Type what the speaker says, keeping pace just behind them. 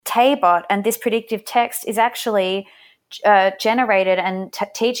KBot and this predictive text is actually generated and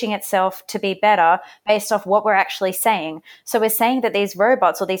teaching itself to be better based off what we're actually saying. So we're saying that these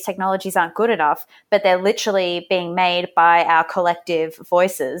robots or these technologies aren't good enough, but they're literally being made by our collective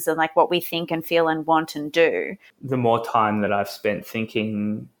voices and like what we think and feel and want and do. The more time that I've spent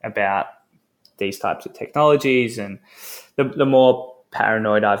thinking about these types of technologies, and the more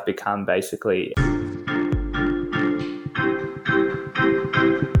paranoid I've become, basically.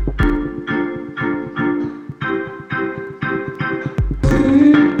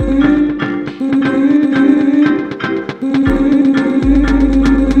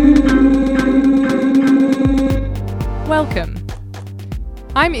 Welcome.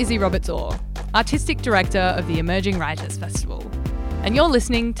 I'm Izzy Roberts-Orr, Artistic Director of the Emerging Writers Festival, and you're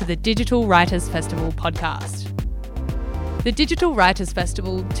listening to the Digital Writers Festival podcast. The Digital Writers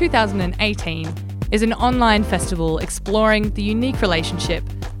Festival 2018 is an online festival exploring the unique relationship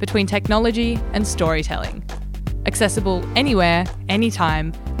between technology and storytelling, accessible anywhere,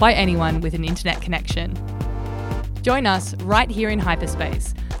 anytime, by anyone with an internet connection. Join us right here in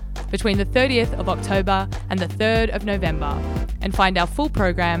hyperspace between the 30th of October and the 3rd of November, and find our full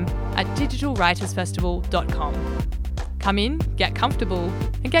program at digitalwritersfestival.com. Come in, get comfortable,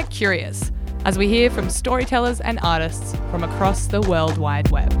 and get curious as we hear from storytellers and artists from across the World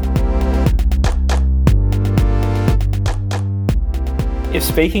Wide Web. If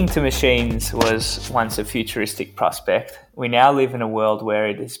speaking to machines was once a futuristic prospect, we now live in a world where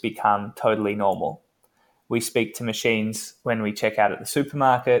it has become totally normal. We speak to machines when we check out at the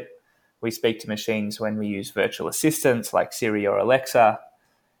supermarket. We speak to machines when we use virtual assistants like Siri or Alexa.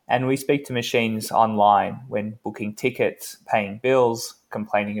 And we speak to machines online when booking tickets, paying bills,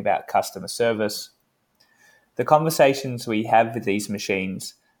 complaining about customer service. The conversations we have with these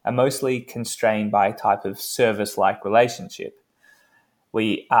machines are mostly constrained by a type of service-like relationship.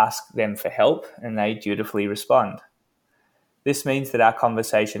 We ask them for help and they dutifully respond. This means that our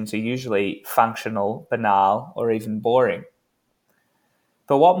conversations are usually functional, banal, or even boring.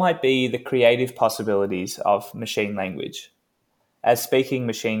 But what might be the creative possibilities of machine language? As speaking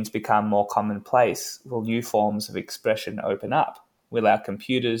machines become more commonplace, will new forms of expression open up? Will our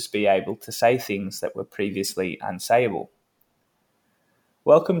computers be able to say things that were previously unsayable?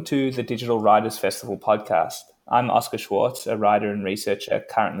 Welcome to the Digital Writers Festival podcast. I'm Oscar Schwartz, a writer and researcher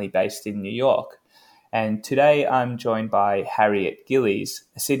currently based in New York. And today I'm joined by Harriet Gillies,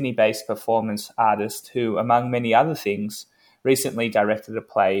 a Sydney-based performance artist who, among many other things, recently directed a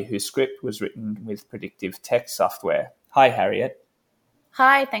play whose script was written with predictive text software. Hi, Harriet.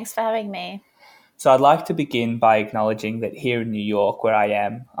 Hi, thanks for having me. So I'd like to begin by acknowledging that here in New York, where I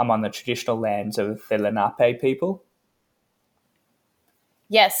am, I'm on the traditional lands of the Lenape people.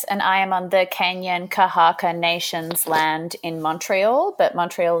 Yes, and I am on the Kanyan Kahaka Nation's land in Montreal, but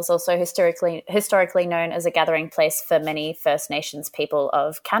Montreal is also historically known as a gathering place for many First Nations people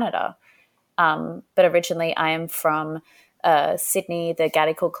of Canada. But originally I am from Sydney. The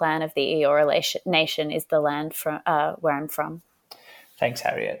Gadigal clan of the Eora Nation is the land from where I'm from. Thanks,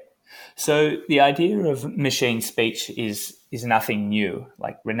 Harriet. So the idea of machine speech is nothing new.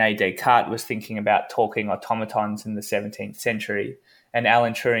 Like René Descartes was thinking about talking automatons in the 17th century, and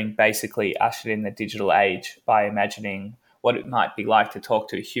Alan Turing basically ushered in the digital age by imagining what it might be like to talk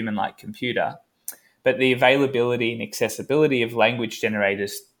to a human-like computer. But the availability and accessibility of language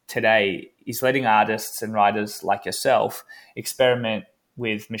generators today is letting artists and writers like yourself experiment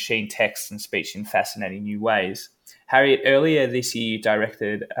with machine text and speech in fascinating new ways. Harriet, earlier this year you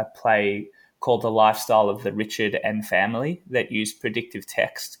directed a play called The Lifestyle of the Richard and Family that used predictive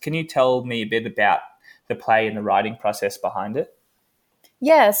text. Can you tell me a bit about the play and the writing process behind it?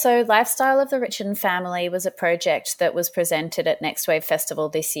 Yeah, so Lifestyle of the Richard and Family was a project that was presented at Next Wave Festival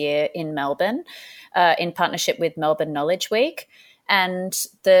this year in Melbourne in partnership with Melbourne Knowledge Week. And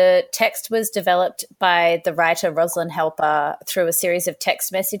the text was developed by the writer Rosalind Helper through a series of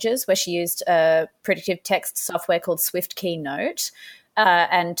text messages where she used a predictive text software called SwiftKey Note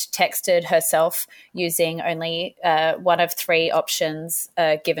and texted herself using only one of three options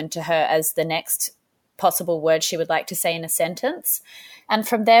given to her as the next possible word she would like to say in a sentence. And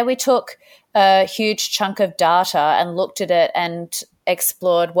from there, we took a huge chunk of data and looked at it and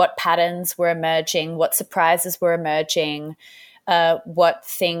explored what patterns were emerging, what surprises were emerging, what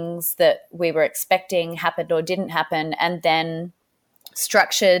things that we were expecting happened or didn't happen, and then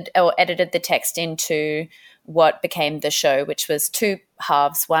structured or edited the text into what became the show, which was two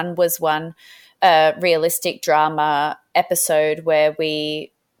halves. One was one realistic drama episode where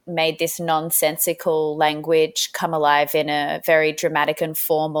we made this nonsensical language come alive in a very dramatic and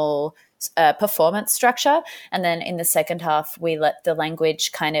formal performance structure. And then in the second half, we let the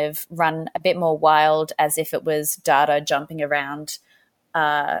language kind of run a bit more wild, as if it was data jumping around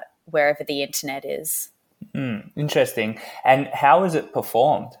wherever the internet is. Interesting. And how is it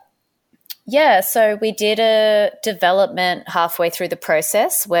performed? Yeah, so we did a development halfway through the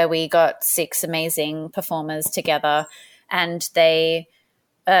process where we got 6 amazing performers together, and they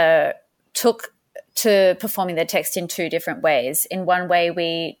took to performing the text in 2 different ways. In one way,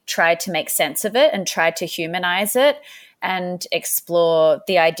 we tried to make sense of it and tried to humanize it and explore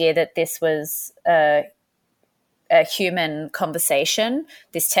the idea that this was a human conversation,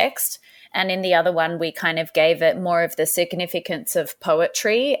 this text. And in the other one, we kind of gave it more of the significance of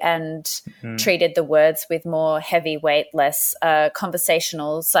poetry and treated the words with more heavyweight, less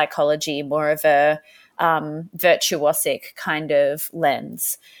conversational psychology, more of a virtuosic kind of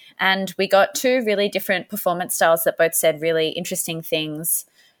lens. And we got 2 really different performance styles that both said really interesting things.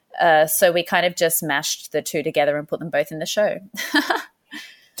 So we kind of just mashed the 2 together and put them both in the show.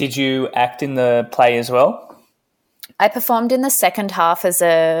 Did you act in the play as well? I performed in the second half as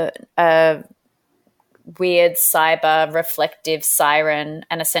a weird cyber reflective siren,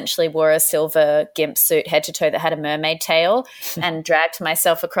 and essentially wore a silver gimp suit head to toe that had a mermaid tail, and dragged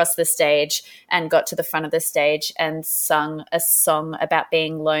myself across the stage and got to the front of the stage and sung a song about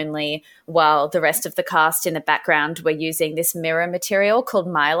being lonely, while the rest of the cast in the background were using this mirror material called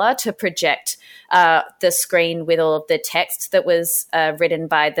Myla to project the screen with all of the text that was written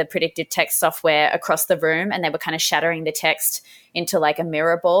by the predictive text software across the room, and they were kind of shattering the text into like a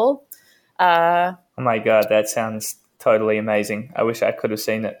mirror ball. Oh my God, that sounds totally amazing. I wish I could have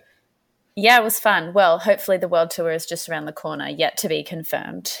seen it. Yeah, it was fun. Well, hopefully the world tour is just around the corner, yet to be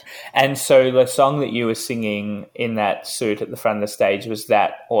confirmed. And so the song that you were singing in that suit at the front of the stage, was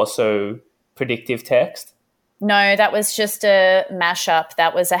that also predictive text? No, that was just a mashup.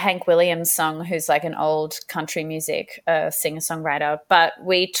 That was a Hank Williams song, who's like an old country music singer-songwriter. But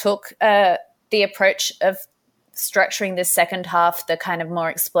we took the approach of structuring this second half, the kind of more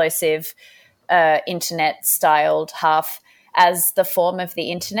explosive internet-styled half, as the form of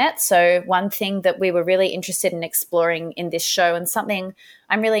the internet. So one thing that we were really interested in exploring in this show, and something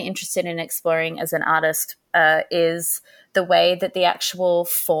I'm really interested in exploring as an artist, is the way that the actual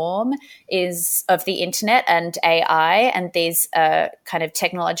form is of the internet and AI and these kind of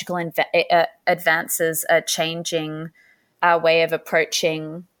technological advances are changing our way of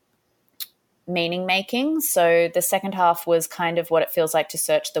approaching meaning making. So the second half was kind of what it feels like to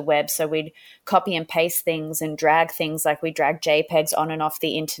search the web. So we'd copy and paste things and drag things, like we drag JPEGs on and off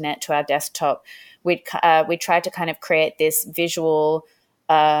the internet to our desktop. We tried to kind of create this visual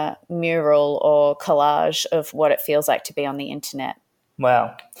mural or collage of what it feels like to be on the internet.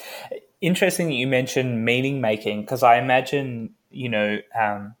 Wow. Interesting that you mentioned meaning making, because I imagine,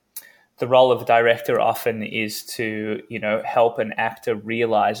 the role of a director often is to, help an actor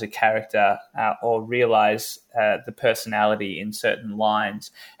realize a character or realize the personality in certain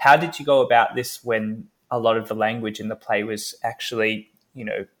lines. How did you go about this when a lot of the language in the play was actually,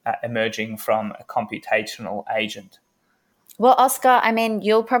 emerging from a computational agent? Well, Oscar, I mean,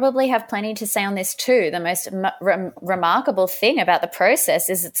 you'll probably have plenty to say on this too. The most remarkable thing about the process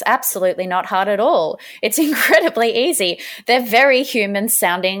is it's absolutely not hard at all. It's incredibly easy. They're very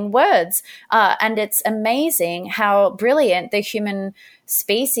human-sounding words. And it's amazing how brilliant the human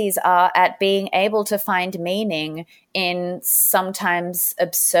species are at being able to find meaning in sometimes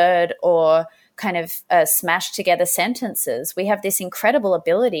absurd or kind of smashed together sentences. We have this incredible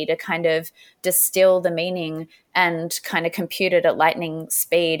ability to kind of distill the meaning and kind of compute it at lightning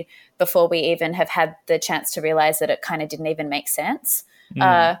speed before we even have had the chance to realize that it kind of didn't even make sense.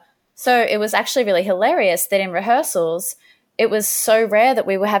 So it was actually really hilarious that in rehearsals, it was so rare that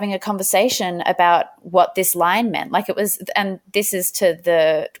we were having a conversation about what this line meant. Like it was, and this is to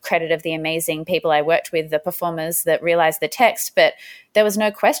the credit of the amazing people I worked with, the performers that realized the text, but there was no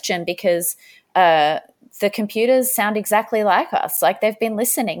question because the computers sound exactly like us. Like they've been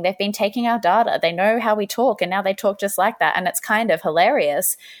listening, they've been taking our data, they know how we talk, and now they talk just like that. And it's kind of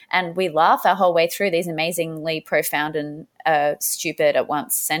hilarious. And we laugh our whole way through these amazingly profound and stupid at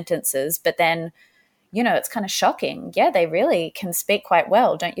once sentences. But then, it's kind of shocking. Yeah, they really can speak quite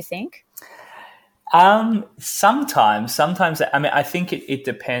well, don't you think? Sometimes. I mean, I think it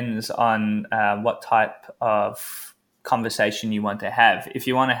depends on what type of conversation you want to have. If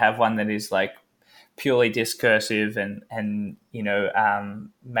you want to have one that is like purely discursive and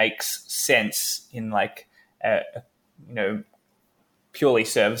makes sense in like a purely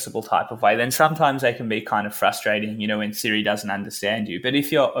serviceable type of way, then sometimes they can be kind of frustrating, when Siri doesn't understand you. But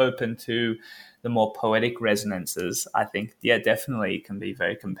if you're open to the more poetic resonances, I think, yeah, definitely it can be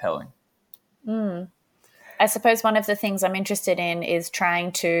very compelling. I suppose one of the things I'm interested in is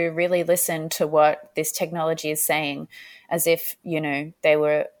trying to really listen to what this technology is saying, as if, they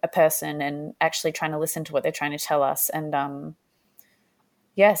were a person, and actually trying to listen to what they're trying to tell us. And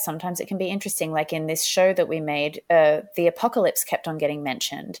sometimes it can be interesting. Like in this show that we made, the apocalypse kept on getting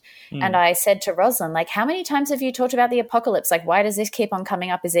mentioned. And I said to Rosalind, like, how many times have you talked about the apocalypse? Like, why does this keep on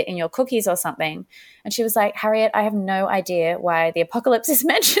coming up? Is it in your cookies or something? And she was like, Harriet, I have no idea why the apocalypse is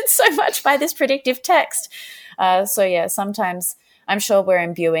mentioned so much by this predictive text. Sometimes I'm sure we're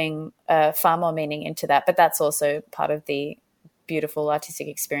imbuing far more meaning into that, but that's also part of the beautiful artistic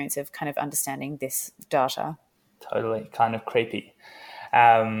experience of kind of understanding this data. Totally, kind of creepy.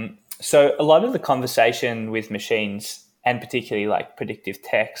 So a lot of the conversation with machines, and particularly like predictive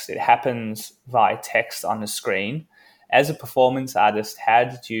text, it happens via text on the screen. As a performance artist, how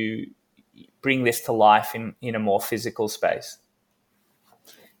did you bring this to life in a more physical space?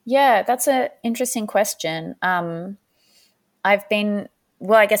 Yeah, that's an interesting question. I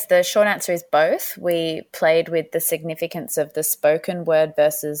guess the short answer is both. We played with the significance of the spoken word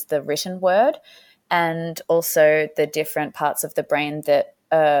versus the written word, and also the different parts of the brain that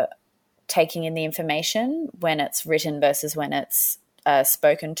are taking in the information when it's written versus when it's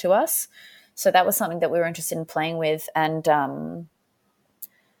spoken to us. So that was something that we were interested in playing with. And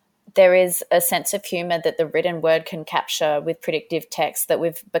there is a sense of humor that the written word can capture with predictive text that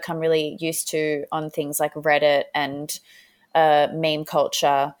we've become really used to on things like Reddit and meme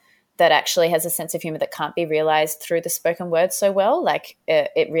culture, that actually has a sense of humor that can't be realized through the spoken word so well. Like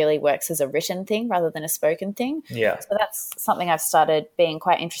it really works as a written thing rather than a spoken thing. Yeah. So that's something I've started being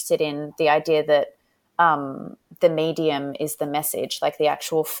quite interested in, the idea that the medium is the message, like the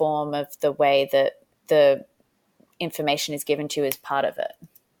actual form of the way that the information is given to you is part of it.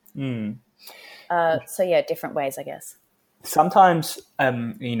 Different ways, I guess. Sometimes,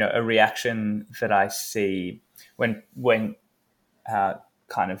 a reaction that I see when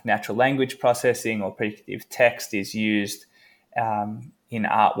kind of natural language processing or predictive text is used in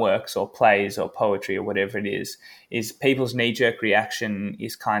artworks or plays or poetry or whatever it is people's knee-jerk reaction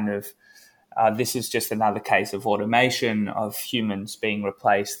is kind of, this is just another case of automation, of humans being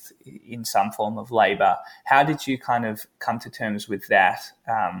replaced in some form of labor. How did you kind of come to terms with that,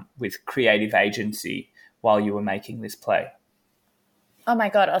 with creative agency while you were making this play? Oh my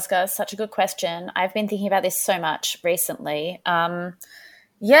God, Oscar, such a good question. I've been thinking about this so much recently.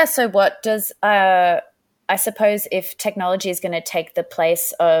 So what does, I suppose if technology is going to take the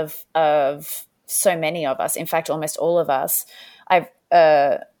place of so many of us, in fact, almost all of us,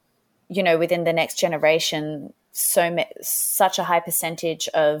 within the next generation, such a high percentage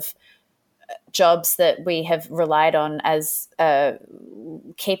of jobs that we have relied on as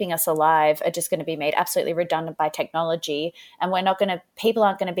keeping us alive are just going to be made absolutely redundant by technology, and people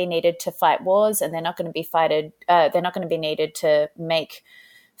aren't going to be needed to fight wars, and they're not going to be needed to make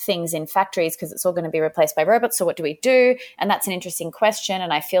things in factories because it's all going to be replaced by robots. So what do we do? And that's an interesting question,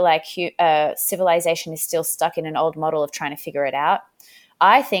 and I feel like civilization is still stuck in an old model of trying to figure it out.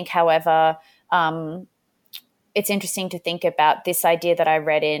 I think, however, it's interesting to think about this idea that I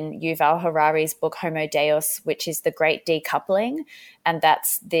read in Yuval Harari's book Homo Deus, which is the great decoupling, and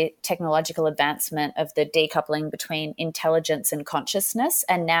that's the technological advancement of the decoupling between intelligence and consciousness.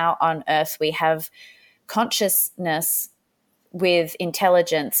 And now on Earth we have consciousness with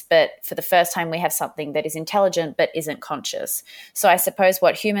intelligence, but for the first time we have something that is intelligent but isn't conscious. So I suppose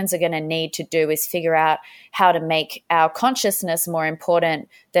what humans are going to need to do is figure out how to make our consciousness more important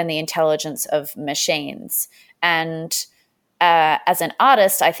than the intelligence of machines. And as an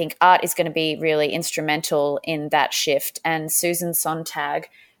artist, I think art is going to be really instrumental in that shift. And Susan Sontag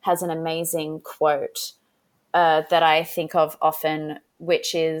has an amazing quote that I think of often,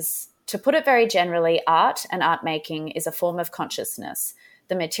 which is, to put it very generally, art and art making is a form of consciousness.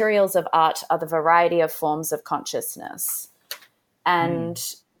 The materials of art are the variety of forms of consciousness. And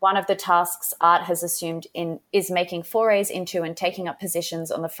one of the tasks art has assumed is making forays into and taking up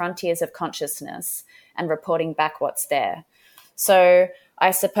positions on the frontiers of consciousness and reporting back what's there. So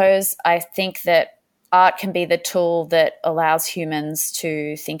I think that art can be the tool that allows humans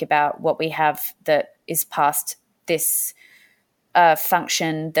to think about what we have that is past this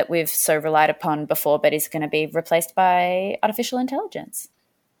function that we've so relied upon before, but is going to be replaced by artificial intelligence.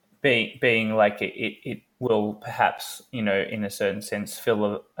 Being like it will perhaps, in a certain sense,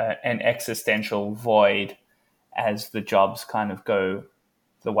 fill an existential void as the jobs kind of go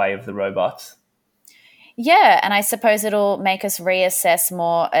the way of the robots. Yeah, and I suppose it'll make us reassess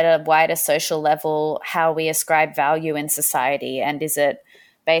more at a wider social level how we ascribe value in society, and is it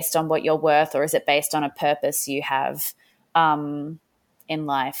based on what you're worth, or is it based on a purpose you have in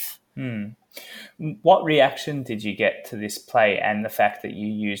life? What reaction did you get to this play and the fact that you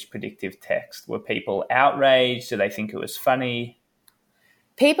used predictive text? Were people outraged? Did they think it was funny?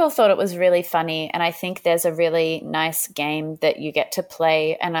 People thought it was really funny, and I think there's a really nice game that you get to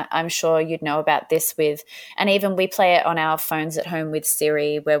play, and I'm sure you'd know about this with, and even we play it on our phones at home with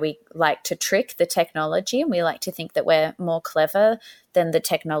Siri, where we like to trick the technology and we like to think that we're more clever than the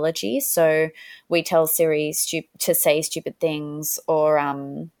technology. So we tell Siri to say stupid things, or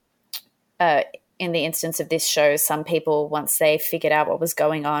in the instance of this show, some people, once they figured out what was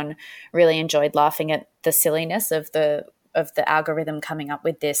going on, really enjoyed laughing at the silliness of the algorithm coming up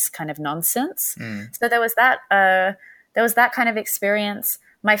with this kind of nonsense. So there was that kind of experience.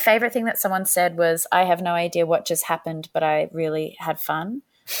 My favorite thing that someone said was, "I have no idea what just happened, but I really had fun."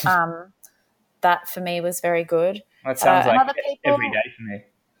 That for me was very good. That sounds like every day for me.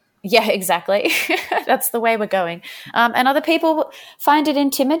 Yeah, exactly. That's the way we're going. And other people find it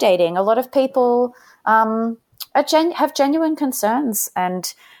intimidating. A lot of people have genuine concerns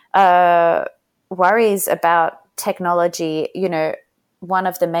and worries about technology. You know, one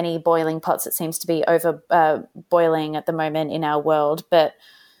of the many boiling pots that seems to be boiling at the moment in our world. But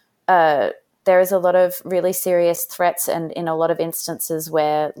there is a lot of really serious threats, and in a lot of instances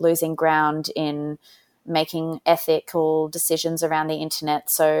we're losing ground in making ethical decisions around the internet.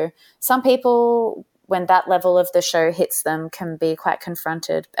 So some people, when that level of the show hits them, can be quite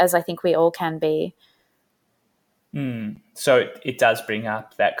confronted, as I think we all can be. So it does bring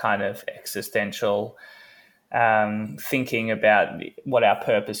up that kind of existential thinking about what our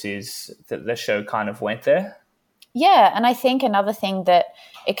purpose is, that the show kind of went there. Yeah, and I think another thing that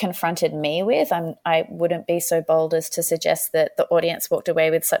it confronted me with, I wouldn't be so bold as to suggest that the audience walked away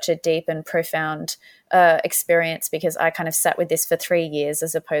with such a deep and profound experience, because I kind of sat with this for 3 years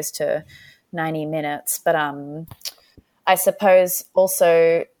as opposed to 90 minutes. But I suppose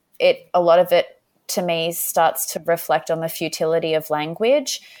also a lot of it to me starts to reflect on the futility of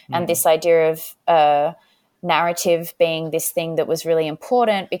language and this idea of narrative being this thing that was really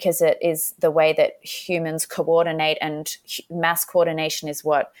important because it is the way that humans coordinate, and mass coordination is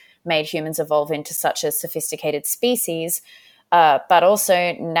what made humans evolve into such a sophisticated species. But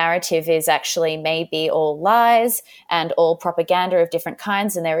also narrative is actually maybe all lies and all propaganda of different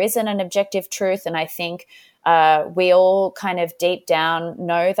kinds, and there isn't an objective truth. And I think we all kind of deep down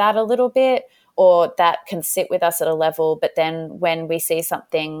know that a little bit, or that can sit with us at a level. But then when we see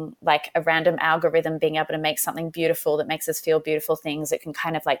something like a random algorithm being able to make something beautiful that makes us feel beautiful things, it can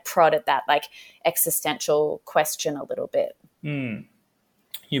kind of like prod at that like existential question a little bit.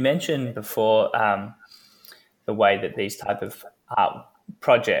 You mentioned before the way that these type of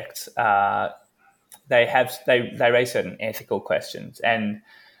projects, they raise certain ethical questions, and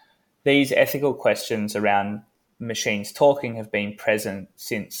these ethical questions around machines talking have been present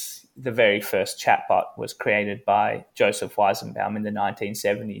since the very first chatbot was created by Joseph Weizenbaum in the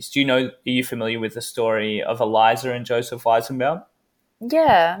 1970s. Are you familiar with the story of Eliza and Joseph Weizenbaum?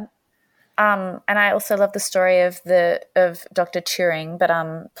 Yeah. And I also love the story of Dr. Turing, but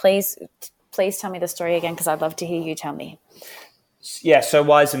please tell me the story again, because I'd love to hear you tell me. Yeah, so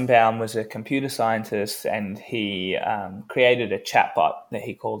Weizenbaum was a computer scientist, and he created a chatbot that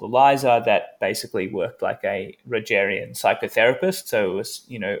he called Eliza that basically worked like a Rogerian psychotherapist. So it was,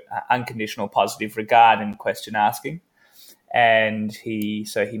 unconditional positive regard and question asking. And he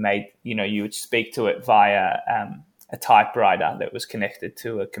made, you would speak to it via a typewriter that was connected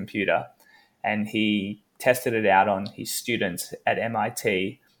to a computer. And he tested it out on his students at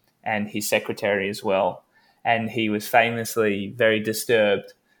MIT and his secretary as well. And he was famously very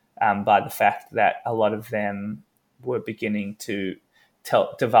disturbed by the fact that a lot of them were beginning to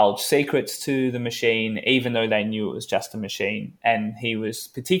divulge secrets to the machine, even though they knew it was just a machine. And he was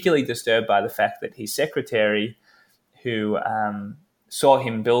particularly disturbed by the fact that his secretary, who saw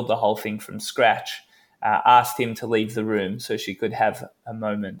him build the whole thing from scratch, asked him to leave the room so she could have a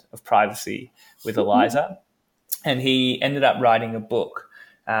moment of privacy with Eliza. And he ended up writing a book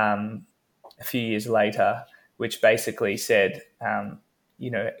a few years later, which basically said,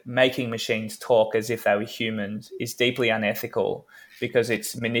 making machines talk as if they were humans is deeply unethical because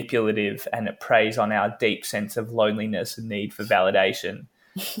it's manipulative and it preys on our deep sense of loneliness and need for validation.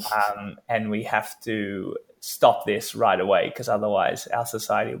 And we have to stop this right away, because otherwise our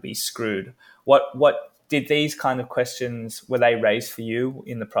society will be screwed. What did these kind of questions, were they raised for you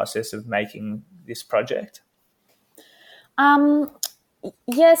in the process of making this project?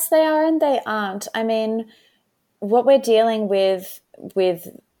 Yes, they are and they aren't. I mean, what we're dealing with, in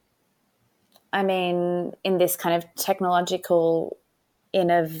this kind of technological,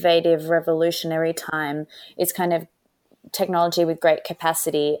 innovative, revolutionary time is kind of technology with great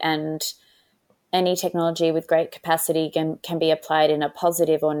capacity, and any technology with great capacity can be applied in a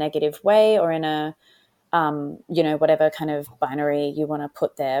positive or negative way, or in a, whatever kind of binary you want to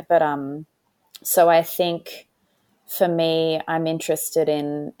put there. But so I think for me, I'm interested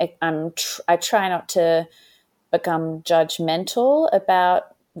in, I try not to become judgmental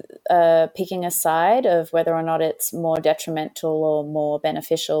about picking a side of whether or not it's more detrimental or more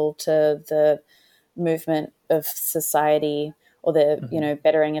beneficial to the movement of society, or the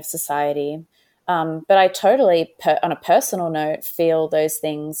bettering of society. But I totally, on a personal note, feel those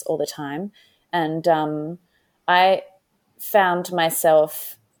things all the time. And I found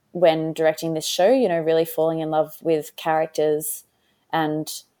myself, when directing this show, really falling in love with characters, and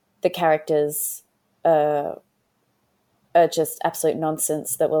the characters are just absolute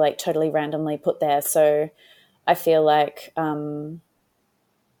nonsense that were like totally randomly put there. So I feel like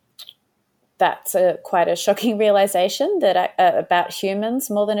that's quite a shocking realization that about humans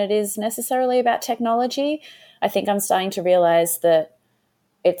more than it is necessarily about technology. I think I'm starting to realize that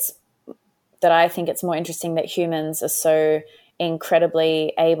I think it's more interesting that humans are so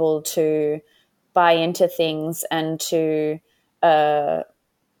incredibly able to buy into things and to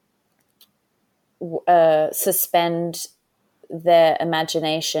suspend their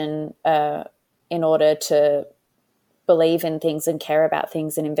imagination in order to believe in things and care about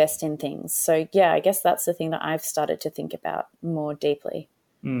things and invest in things. So yeah, I guess that's the thing that I've started to think about more deeply.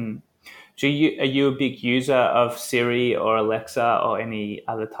 Mm. Are you a big user of Siri or Alexa or any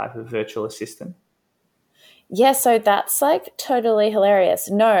other type of virtual assistant? Yeah, so that's like totally hilarious.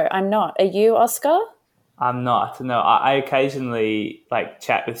 No, I'm not. Are you, Oscar? I'm not. No, I occasionally like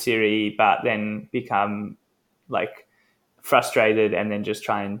chat with Siri, but then become like frustrated and then just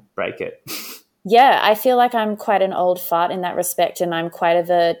try and break it. Yeah, I feel like I'm quite an old fart in that respect, and I'm quite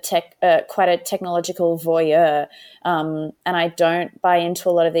a technological voyeur. And I don't buy into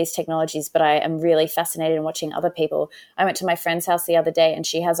a lot of these technologies, but I am really fascinated in watching other people. I went to my friend's house the other day, and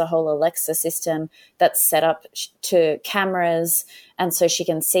she has a whole Alexa system that's set up to cameras, and so she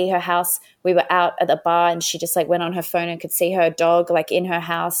can see her house. We were out at the bar, and she just like went on her phone and could see her dog like in her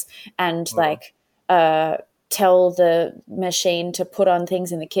house, and tell the machine to put on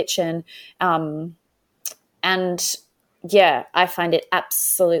things in the kitchen. And yeah, I find it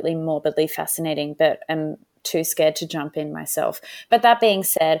absolutely morbidly fascinating, but am too scared to jump in myself. But that being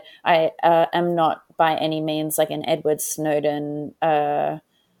said, I am not by any means like an Edward Snowden. I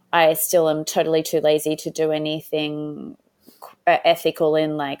still am totally too lazy to do anything ethical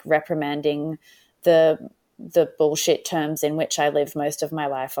in like reprimanding the bullshit terms in which I live most of my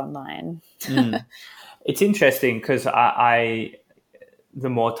life online. It's interesting because I the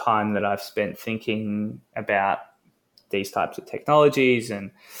more time that I've spent thinking about these types of technologies,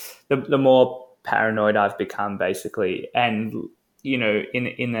 and the more paranoid I've become, basically. And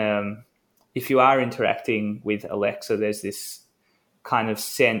if you are interacting with Alexa, there's this kind of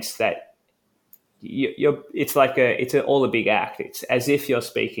sense that it's all a big act. It's as if you're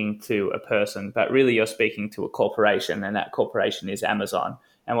speaking to a person, but really you're speaking to a corporation, and that corporation is Amazon.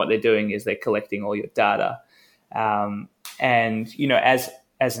 And what they're doing is they're collecting all your data. And, as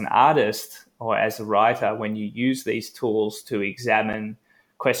an artist or as a writer, when you use these tools to examine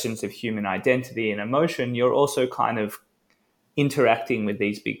questions of human identity and emotion, you're also kind of interacting with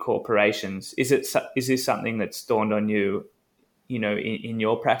these big corporations. Is this something that's dawned on you, in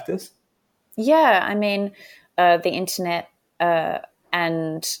your practice? Yeah, I mean, the internet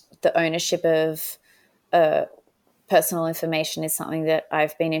and the ownership of personal information is something that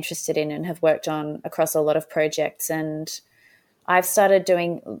I've been interested in and have worked on across a lot of projects. And I've started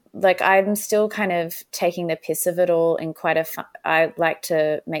doing, I'm still kind of taking the piss of it all in quite a fun. I like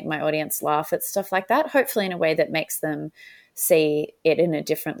to make my audience laugh at stuff like that, hopefully in a way that makes them see it in a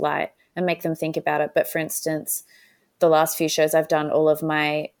different light and make them think about it. But for instance, the last few shows I've done, all of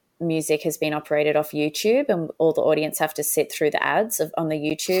my music has been operated off YouTube, and all the audience have to sit through the ads on the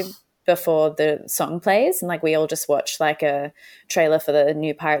YouTube before the song plays, and we all just watch a trailer for the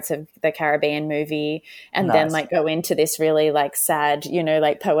new Pirates of the Caribbean movie, and nice. Then go into this really sad,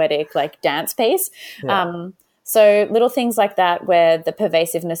 poetic dance piece. Yeah. So little things like that, where the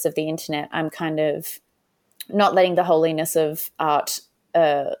pervasiveness of the internet, I'm kind of not letting the holiness of art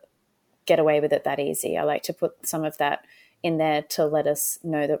get away with it that easy. I like to put some of that in there to let us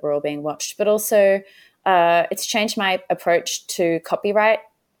know that we're all being watched. But also it's changed my approach to copyright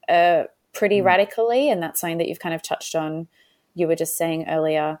pretty radically, and that's something that you've kind of touched on, you were just saying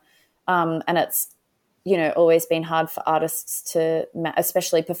earlier. And it's, always been hard for artists to,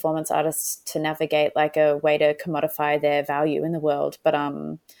 especially performance artists, to navigate a way to commodify their value in the world. But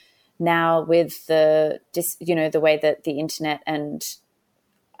now with the way that the internet and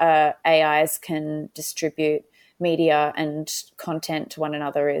AIs can distribute media and content to one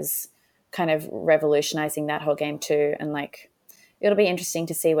another is kind of revolutionizing that whole game too. And like, it'll be interesting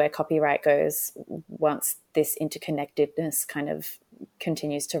to see where copyright goes once this interconnectedness kind of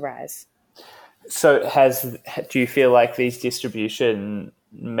continues to rise. So do you feel like these distribution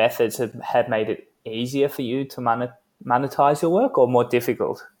methods have made it easier for you to monetize your work, or more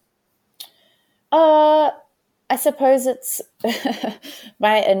difficult? I suppose it's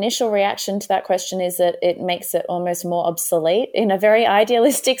my initial reaction to that question is that it makes it almost more obsolete in a very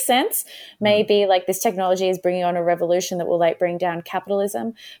idealistic sense. Maybe like this technology is bringing on a revolution that will like bring down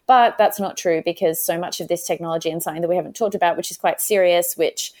capitalism, but that's not true, because so much of this technology and something that we haven't talked about, which is quite serious,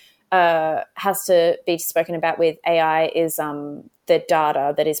 which has to be spoken about with AI, is the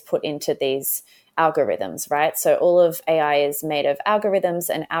data that is put into these algorithms, right? So all of AI is made of algorithms,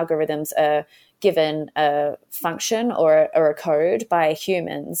 and algorithms are given a function or a code by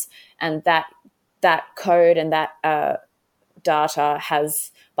humans, and that code and that data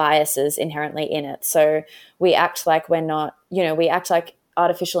has biases inherently in it. So we act like we act like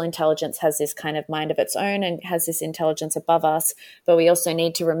artificial intelligence has this kind of mind of its own and has this intelligence above us, but we also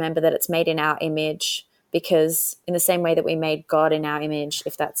need to remember that it's made in our image, because in the same way that we made God in our image,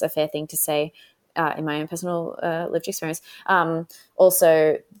 if that's a fair thing to say, in my own personal lived experience,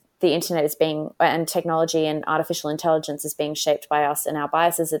 also the internet and technology and artificial intelligence is being shaped by us, and our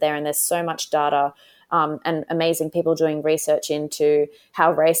biases are there, and there's so much data and amazing people doing research into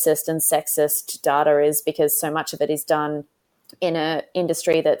how racist and sexist data is, because so much of it is done in an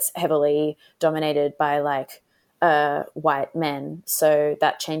industry that's heavily dominated by like white men. So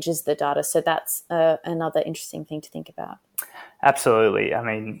that changes the data. So that's another interesting thing to think about. Absolutely. I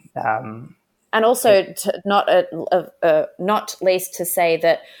mean, and also not least to say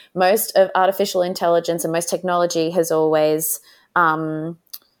that most of artificial intelligence and most technology has always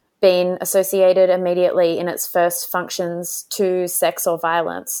been associated immediately in its first functions to sex or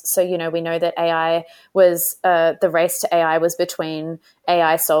violence. So, we know that AI was, the race to AI was between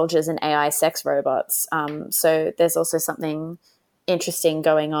AI soldiers and AI sex robots. So there's also something interesting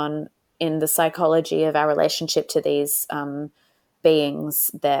going on in the psychology of our relationship to these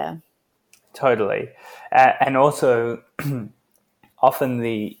beings there. Totally. And also often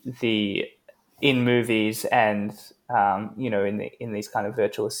the in movies and in these kind of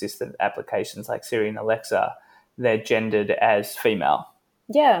virtual assistant applications like Siri and Alexa, they're gendered as female.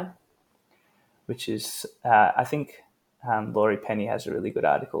 Yeah. Which is, I think Laurie Penny has a really good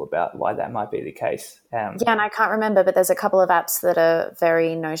article about why that might be the case. Yeah, and I can't remember, but there's a couple of apps that are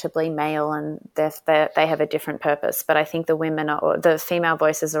very notably male, and they have a different purpose. But I think the female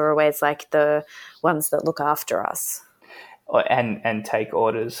voices are always like the ones that look after us. And take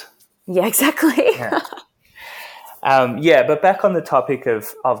orders. Yeah, exactly. Yeah. But back on the topic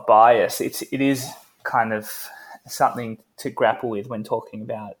of bias, it is kind of something to grapple with when talking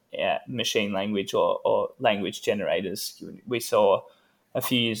about machine language or language generators. We saw a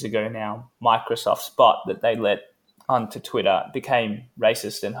few years ago now Microsoft's bot that they let onto Twitter became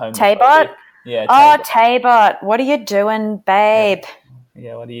racist and homophobic. Taybot? Yeah. Oh, Taybot, what are you doing, babe?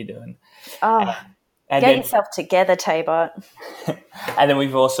 Yeah, what are you doing? Oh, get yourself together, Taybot. And then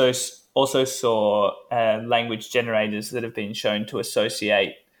we've also saw language generators that have been shown to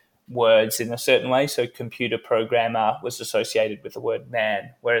associate words in a certain way. So computer programmer was associated with the word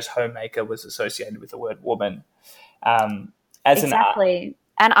man, whereas homemaker was associated with the word woman. Exactly.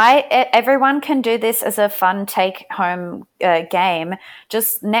 And everyone can do this as a fun take-home game.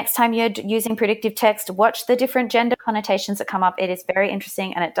 Just next time you're using predictive text, watch the different gender connotations that come up. It is very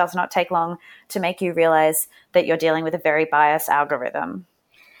interesting, and it does not take long to make you realize that you're dealing with a very biased algorithm.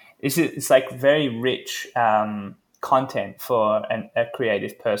 It's like very rich content for a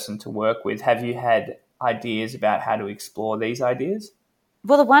creative person to work with. Have you had ideas about how to explore these ideas?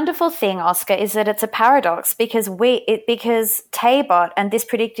 Well, the wonderful thing, Oscar, is that it's a paradox because Taybot and this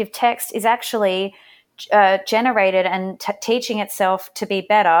predictive text is actually generated and teaching itself to be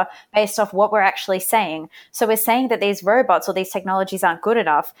better based off what we're actually saying. So we're saying that these robots or these technologies aren't good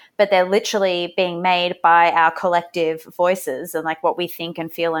enough, but they're literally being made by our collective voices and like what we think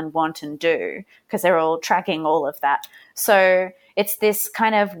and feel and want and do, because they're all tracking all of that. So it's this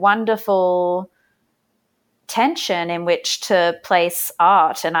kind of wonderful tension in which to place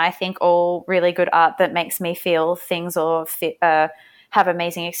art. And I think all really good art that makes me feel things or have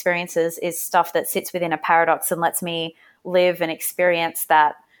amazing experiences is stuff that sits within a paradox and lets me live and experience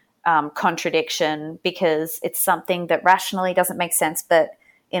that contradiction, because it's something that rationally doesn't make sense, but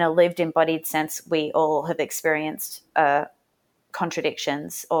in a lived embodied sense, we all have experienced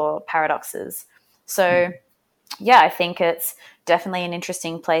contradictions or paradoxes. So, yeah, I think it's definitely an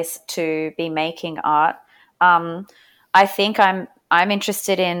interesting place to be making art. I think I'm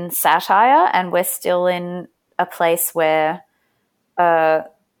interested in satire, and we're still in a place where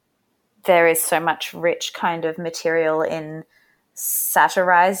there is so much rich kind of material in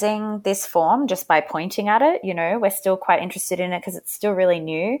satirizing this form just by pointing at it. You know, we're still quite interested in it because it's still really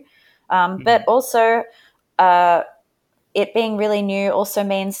new. But also, it being really new also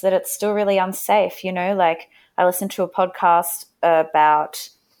means that it's still really unsafe. You know, like I listened to a podcast about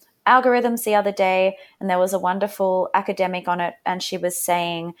algorithms the other day, and there was a wonderful academic on it, and she was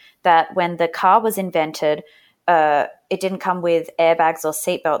saying that when the car was invented, it didn't come with airbags or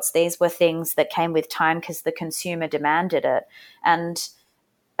seatbelts. These were things that came with time because the consumer demanded it. And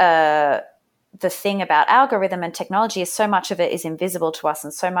the thing about algorithm and technology is so much of it is invisible to us,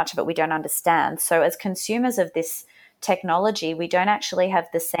 and so much of it we don't understand. So as consumers of this technology, we don't actually have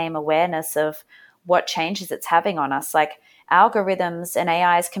the same awareness of what changes it's having on us. Like algorithms and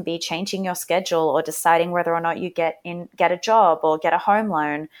AIs can be changing your schedule or deciding whether or not you get a job or get a home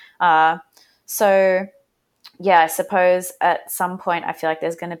loan. So yeah, I suppose at some point I feel like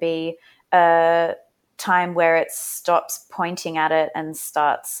there's going to be a time where it stops pointing at it and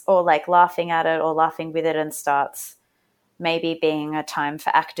starts, or like laughing at it or laughing with it, and starts maybe being a time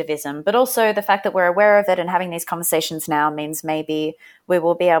for activism. But also the fact that we're aware of it and having these conversations now means maybe we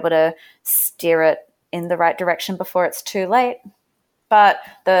will be able to steer it in the right direction before it's too late. But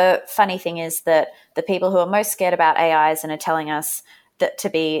the funny thing is that the people who are most scared about AIs and are telling us that to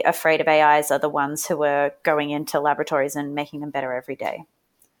be afraid of AIs are the ones who are going into laboratories and making them better every day.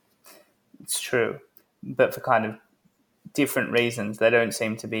 It's true, but for kind of different reasons. They don't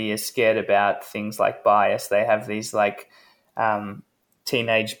seem to be as scared about things like bias. They have these like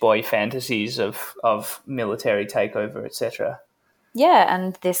teenage boy fantasies of military takeover, etc. Yeah,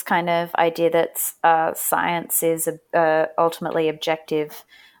 and this kind of idea that science is ultimately objective,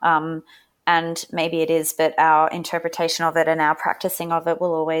 and maybe it is, but our interpretation of it and our practicing of it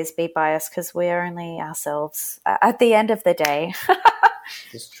will always be biased because we are only ourselves at the end of the day.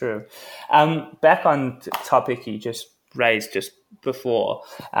 It's true. Back on topic you just raised just before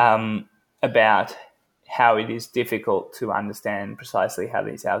about how it is difficult to understand precisely how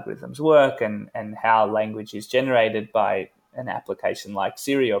these algorithms work and how language is generated by an application like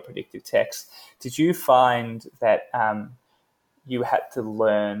Siri or predictive text. Did you find that you had to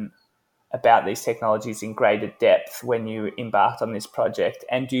learn about these technologies in greater depth when you embarked on this project?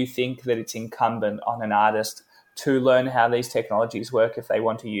 And do you think that it's incumbent on an artist to learn how these technologies work if they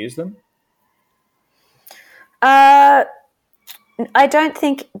want to use them? I don't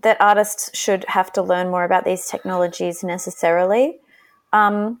think that artists should have to learn more about these technologies necessarily.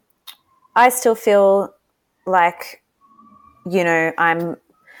 I still feel like,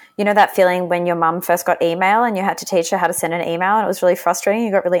 that feeling when your mum first got email and you had to teach her how to send an email and it was really frustrating.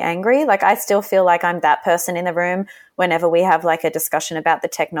 You got really angry. Like, I still feel like I'm that person in the room whenever we have like a discussion about the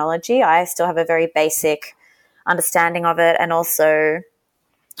technology. I still have a very basic understanding of it, and also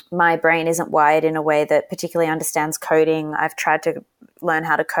my brain isn't wired in a way that particularly understands coding. I've tried to learn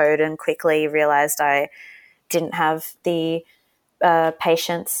how to code and quickly realized I didn't have the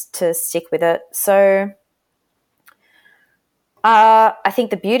patience to stick with it. So I think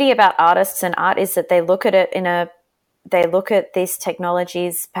the beauty about artists and art is that they look at it they look at these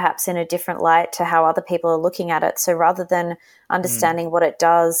technologies perhaps in a different light to how other people are looking at it. So rather than understanding what it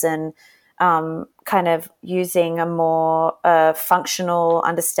does and kind of using a more functional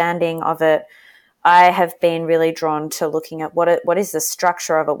understanding of it, I have been really drawn to looking at what is the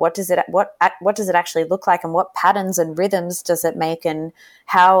structure of it, what does it actually look like, and what patterns and rhythms does it make, and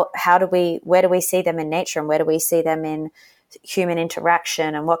where do we see them in nature, and where do we see them in human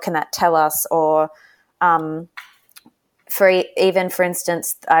interaction, and what can that tell us? Or for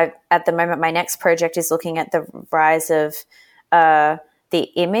instance, at the moment my next project is looking at the rise of the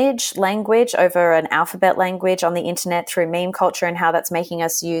image language over an alphabet language on the internet through meme culture, and how that's making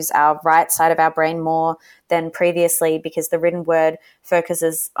us use our right side of our brain more than previously, because the written word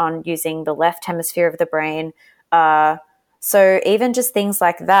focuses on using the left hemisphere of the brain. So even just things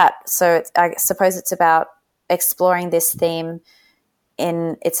like that. So I suppose it's about exploring this theme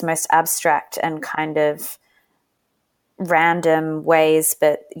in its most abstract and kind of random ways,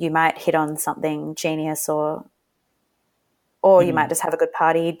 but you might hit on something genius, or you might just have a good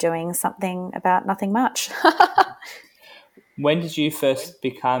party doing something about nothing much. When did you first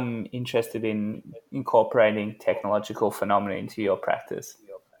become interested in incorporating technological phenomena into your practice?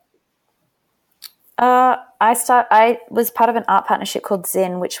 I was part of an art partnership called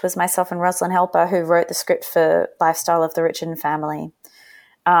Zin, which was myself and Rosalind Helper, who wrote the script for Lifestyle of the Richardson Family.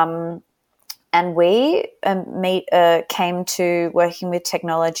 And we came to working with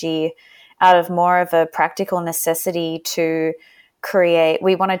technology out of more of a practical necessity to create.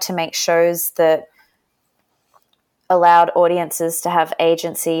 We wanted to make shows that allowed audiences to have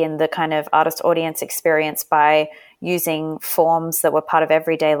agency in the kind of artist audience experience by using forms that were part of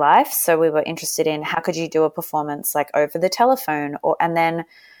everyday life. So we were interested in how could you do a performance like over the telephone, and then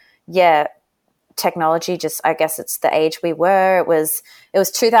technology, just, I guess it's the age we were. It was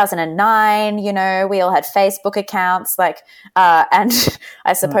 2009, we all had Facebook accounts, and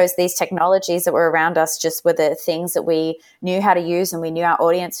I suppose these technologies that were around us just were the things that we knew how to use and we knew our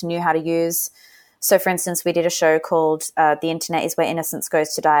audience knew how to use. So, for instance, we did a show called The Internet is Where Innocence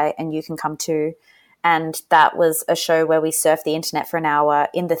Goes to Die and You Can Come Too. And that was a show where we surf the internet for an hour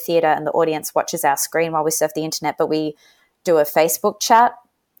in the theatre and the audience watches our screen while we surf the internet, but we do a Facebook chat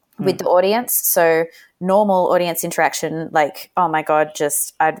with the audience. So normal audience interaction, like, oh my God,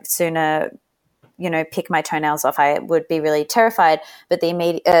 I'd sooner, pick my toenails off. I would be really terrified. But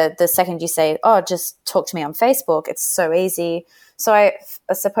the second you say, oh, just talk to me on Facebook, it's so easy. So I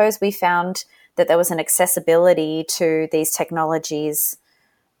suppose we found that there was an accessibility to these technologies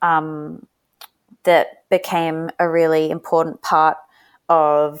that became a really important part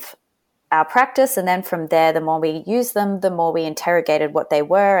of our practice. And then from there, the more we used them, the more we interrogated what they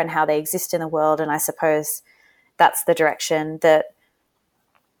were and how they exist in the world. And I suppose that's the direction that,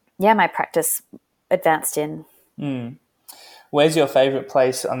 my practice advanced in. Where's your favorite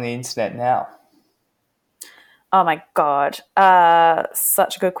place on the internet now? Oh my God.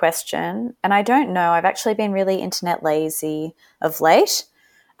 Such a good question. And I don't know. I've actually been really internet lazy of late.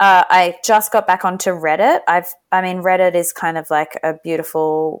 I just got back onto Reddit. Reddit is kind of like a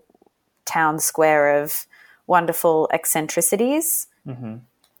beautiful town square of wonderful eccentricities. Mm-hmm.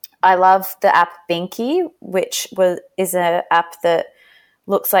 I love the app Binky, which is an app that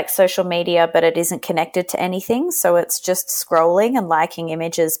looks like social media, but it isn't connected to anything. So it's just scrolling and liking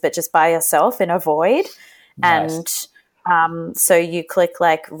images, but just by yourself in a void. Nice. And so you click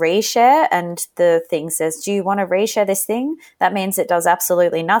like reshare and the thing says, do you want to reshare this thing? That means it does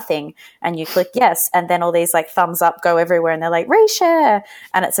absolutely nothing. And you click yes. And then all these like thumbs up go everywhere and they're like reshare.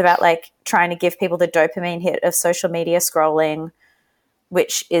 And it's about like trying to give people the dopamine hit of social media scrolling,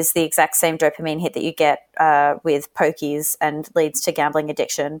 which is the exact same dopamine hit that you get with pokies and leads to gambling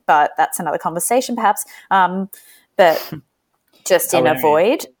addiction. But that's another conversation perhaps. But just in a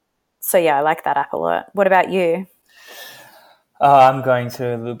void. So yeah, I like that app a lot. What about you? I'm going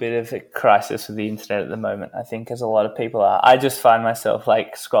through a little bit of a crisis with the internet at the moment, I think, as a lot of people are. I just find myself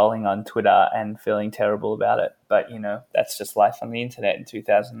like scrolling on Twitter and feeling terrible about it. But, that's just life on the internet in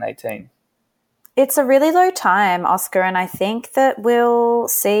 2018. It's a really low time, Oscar, and I think that we'll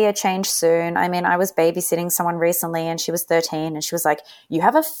see a change soon. I mean, I was babysitting someone recently and she was 13 and she was like, you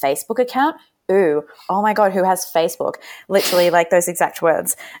have a Facebook account? Ooh, oh my God, who has Facebook? Literally like those exact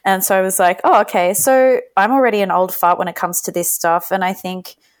words. And so I was like, oh, okay. So I'm already an old fart when it comes to this stuff. And I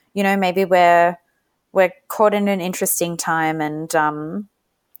think, maybe we're caught in an interesting time. And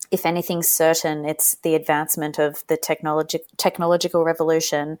if anything's certain, it's the advancement of the technological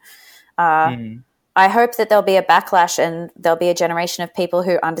revolution. I hope that there'll be a backlash and there'll be a generation of people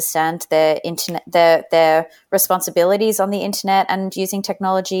who understand their internet, their responsibilities on the internet and using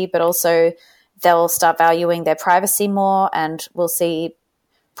technology, but also they'll start valuing their privacy more and we'll see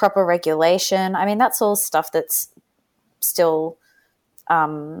proper regulation. I mean, that's all stuff that's still,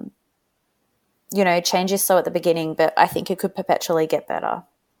 changes so at the beginning, but I think it could perpetually get better.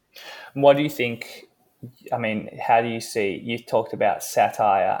 What do you think? I mean, how do you see, you talked about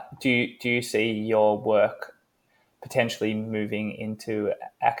satire. Do you see your work potentially moving into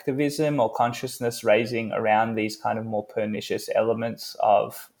activism or consciousness raising around these kind of more pernicious elements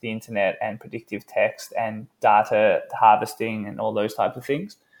of the internet and predictive text and data harvesting and all those type of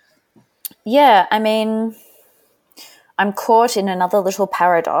things? Yeah, I mean, I'm caught in another little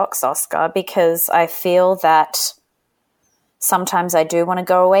paradox, Oscar, because I feel that sometimes I do want to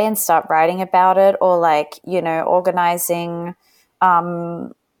go away and start writing about it or organizing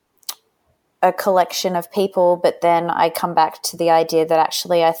a collection of people, but then I come back to the idea that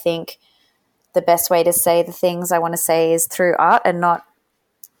actually I think the best way to say the things I want to say is through art and not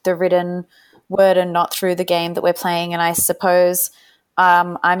the written word and not through the game that we're playing. And I suppose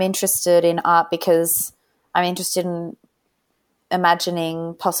I'm interested in art because I'm interested in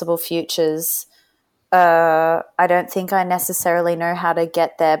imagining possible futures. I don't think I necessarily know how to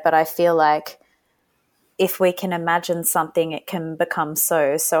get there, but I feel like if we can imagine something, it can become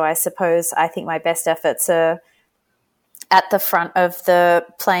so. So I suppose I think my best efforts are at the front of the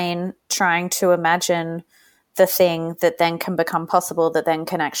plane trying to imagine the thing that then can become possible, that then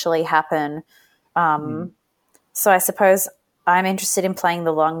can actually happen. So I suppose I'm interested in playing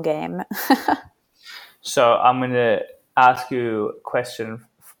the long game. So I'm going to ask you a question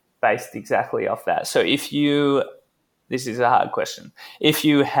based exactly off that. So this is a hard question. If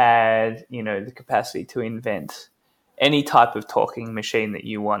you had, the capacity to invent any type of talking machine that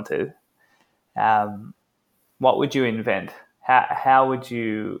you wanted, what would you invent? How would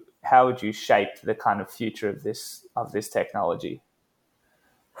you shape the kind of future of this technology?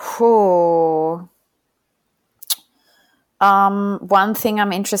 One thing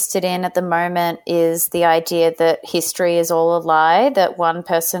I'm interested in at the moment is the idea that history is all a lie that one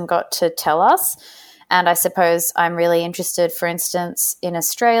person got to tell us. And I suppose I'm really interested, for instance, in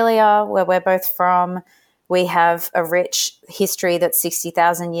Australia, where we're both from. We have a rich history that's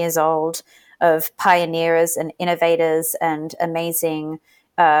 60,000 years old of pioneers and innovators and amazing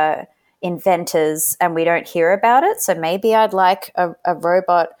inventors, and we don't hear about it. So maybe I'd like a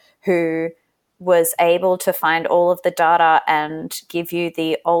robot who was able to find all of the data and give you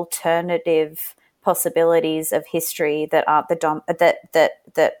the alternative possibilities of history that aren't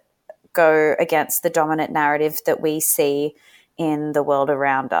that go against the dominant narrative that we see in the world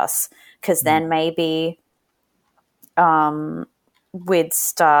around us. Because then maybe we'd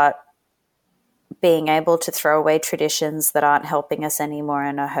start being able to throw away traditions that aren't helping us anymore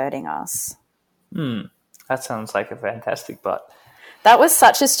and are hurting us. That sounds like a fantastic bot. That was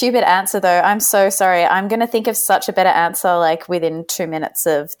such a stupid answer, though. I'm so sorry. I'm going to think of such a better answer like within 2 minutes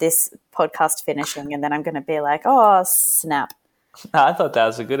of this podcast finishing, and then I'm going to be like, oh, snap. I thought that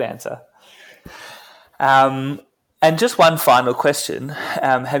was a good answer. And just one final question.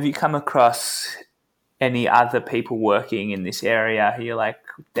 Have you come across any other people working in this area who you're like,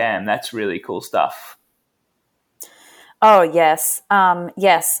 damn, that's really cool stuff? Oh, yes.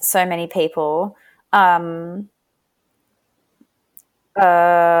 Yes, so many people. And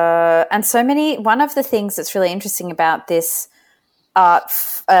so many, one of the things that's really interesting about this art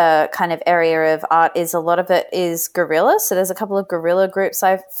kind of area of art is a lot of it is guerrilla. So there's a couple of guerrilla groups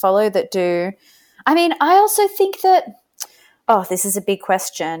I follow that do, I also think that, this is a big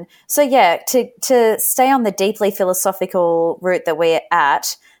question. So yeah, to stay on the deeply philosophical route that we're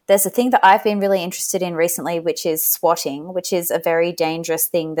at, there's a thing that I've been really interested in recently, which is swatting, which is a very dangerous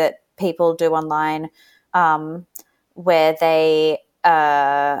thing that people do online, where they,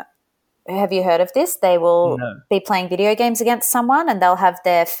 have you heard of this? They will be playing video games against someone and they'll have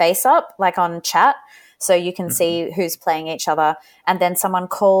their face up like on chat so you can see who's playing each other, and then someone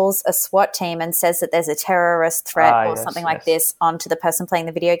calls a SWAT team and says that there's a terrorist threat or something like this onto the person playing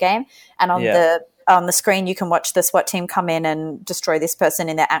the video game, and on the screen you can watch the SWAT team come in and destroy this person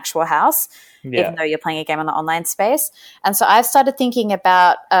in their actual house, even though you're playing a game on the online space. And so I've started thinking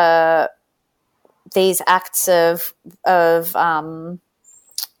about these acts of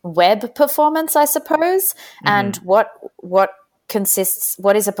web performance, I suppose, and what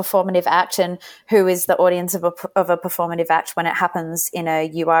is a performative act and who is the audience of a performative act when it happens in a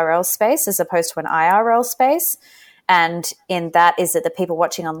URL space as opposed to an IRL space. And in that, is it the people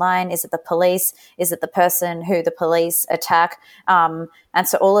watching online? Is it the police? Is it the person who the police attack? And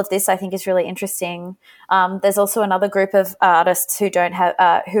so all of this I think is really interesting. There's also another group of artists who don't have,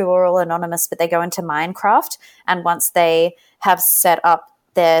 who are all anonymous, but they go into Minecraft. And once they have set up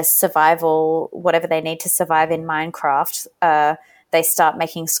their survival, whatever they need to survive in Minecraft, they start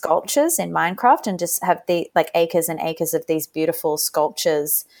making sculptures in Minecraft and just have the acres and acres of these beautiful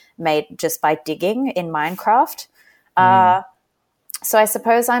sculptures made just by digging in Minecraft. So I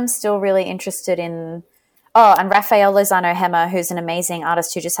suppose I'm still really interested in, and Raphael Lozano Hema, who's an amazing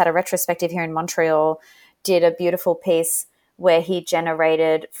artist who just had a retrospective here in Montreal, did a beautiful piece where he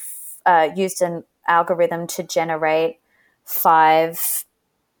generated, used an algorithm to generate 5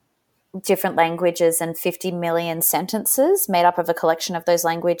 different languages and 50 million sentences made up of a collection of those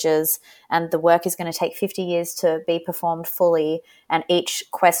languages, and the work is going to take 50 years to be performed fully, and each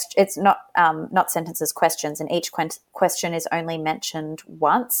question, it's not sentences, questions, and each question is only mentioned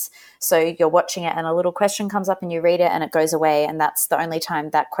once. So you're watching it and a little question comes up and you read it and it goes away, and that's the only time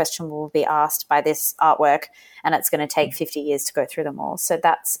that question will be asked by this artwork, and it's going to take 50 years to go through them all. So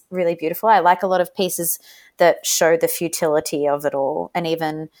that's really beautiful. I like a lot of pieces that show the futility of it all, and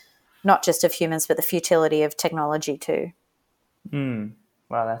even not just of humans, but the futility of technology too.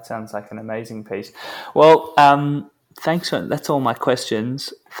 Wow, that sounds like an amazing piece. Well, thanks. That's all my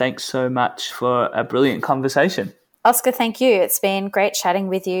questions. Thanks so much for a brilliant conversation. Oscar, thank you. It's been great chatting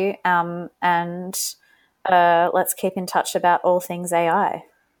with you. And let's keep in touch about all things AI.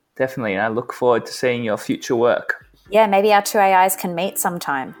 Definitely, and I look forward to seeing your future work. Yeah, maybe our two AIs can meet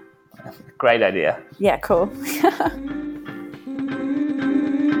sometime. Great idea. Yeah, cool.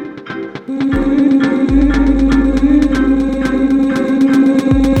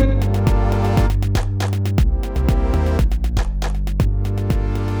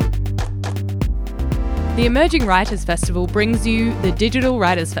 The Emerging Writers Festival brings you the Digital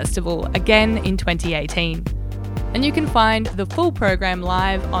Writers Festival again in 2018. And you can find the full program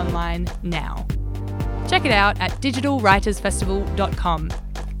live online now. Check it out at digitalwritersfestival.com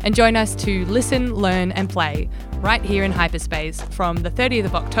and join us to listen, learn and play right here in hyperspace from the 30th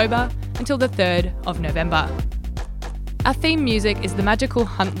of October until the 3rd of November. Our theme music is the magical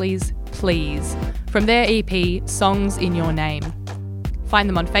Huntleys' Please from their EP Songs in Your Name. Find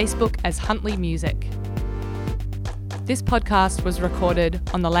them on Facebook as Huntley Music. This podcast was recorded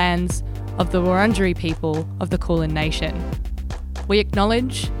on the lands of the Wurundjeri people of the Kulin Nation. We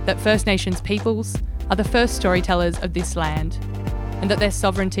acknowledge that First Nations peoples are the first storytellers of this land and that their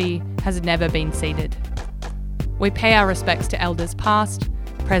sovereignty has never been ceded. We pay our respects to elders past,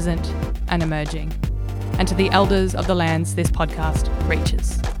 present and emerging, and to the elders of the lands this podcast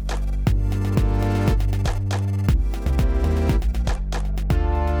reaches.